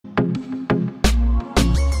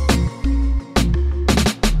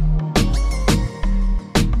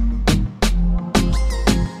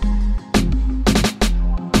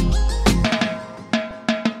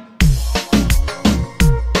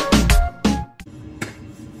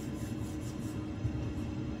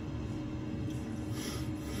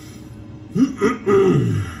What's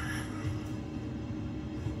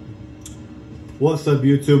up,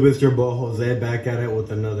 YouTube? It's your boy Jose back at it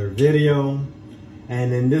with another video.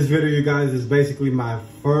 And in this video, you guys, is basically my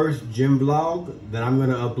first gym vlog that I'm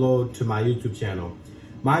gonna upload to my YouTube channel.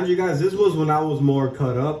 Mind you guys, this was when I was more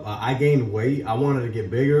cut up. I gained weight. I wanted to get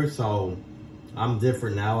bigger, so I'm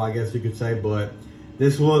different now, I guess you could say. But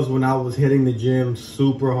this was when I was hitting the gym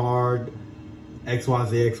super hard,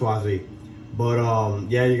 XYZ. But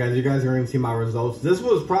yeah, you guys are gonna see my results. This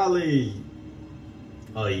was probably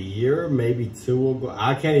a year, maybe two ago.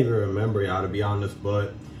 I can't even remember, y'all, to be honest,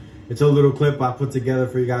 but it's a little clip I put together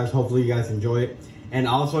for you guys. Hopefully you guys enjoy it. And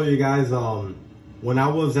also, you guys, when I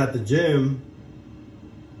was at the gym,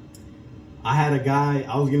 I had a guy,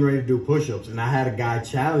 I was getting ready to do push-ups, and I had a guy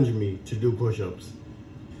challenge me to do push-ups.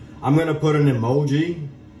 I'm gonna put an emoji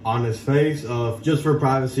on his face, just for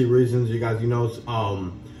privacy reasons, you guys. You know,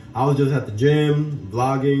 I was just at the gym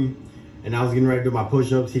vlogging, and I was getting ready to do my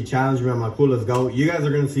push-ups. He challenged me. I'm like, cool, let's go. You guys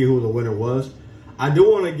are gonna see who the winner was. I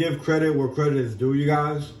do want to give credit where credit is due, you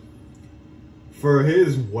guys. For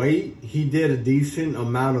his weight, he did a decent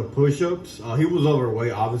amount of push-ups. He was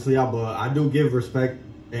overweight, obviously, but I do give respect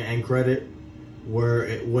and credit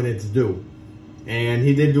when it's due. And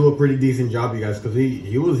he did do a pretty decent job, you guys, because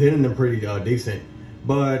he was hitting them pretty decent.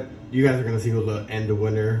 But you guys are gonna see who the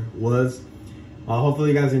winner was.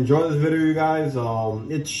 Hopefully you guys enjoy this video, you guys.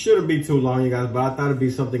 It shouldn't be too long, you guys, but I thought it'd be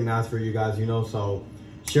something nice for you guys, you know. So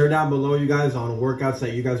share down below, you guys, on workouts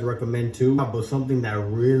that you guys recommend too. But something that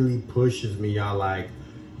really pushes me, y'all, like,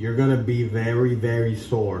 you're gonna be very, very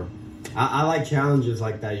sore. I like challenges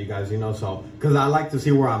like that, you guys, you know, so because I like to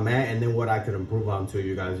see where I'm at and then what I could improve on to,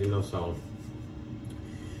 you guys, you know. So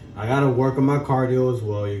I gotta work on my cardio as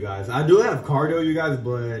well, you guys. I do have cardio, you guys,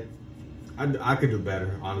 but I could do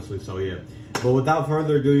better, honestly. So yeah, but without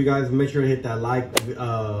further ado, you guys, make sure to hit that like,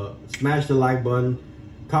 smash the like button,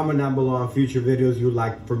 comment down below on future videos you'd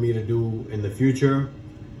like for me to do in the future,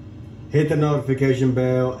 hit the notification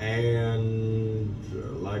bell, and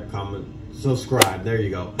like, comment, subscribe. There you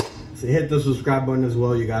go. So hit the subscribe button as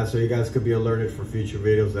well, you guys, so you guys could be alerted for future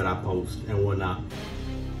videos that I post and whatnot.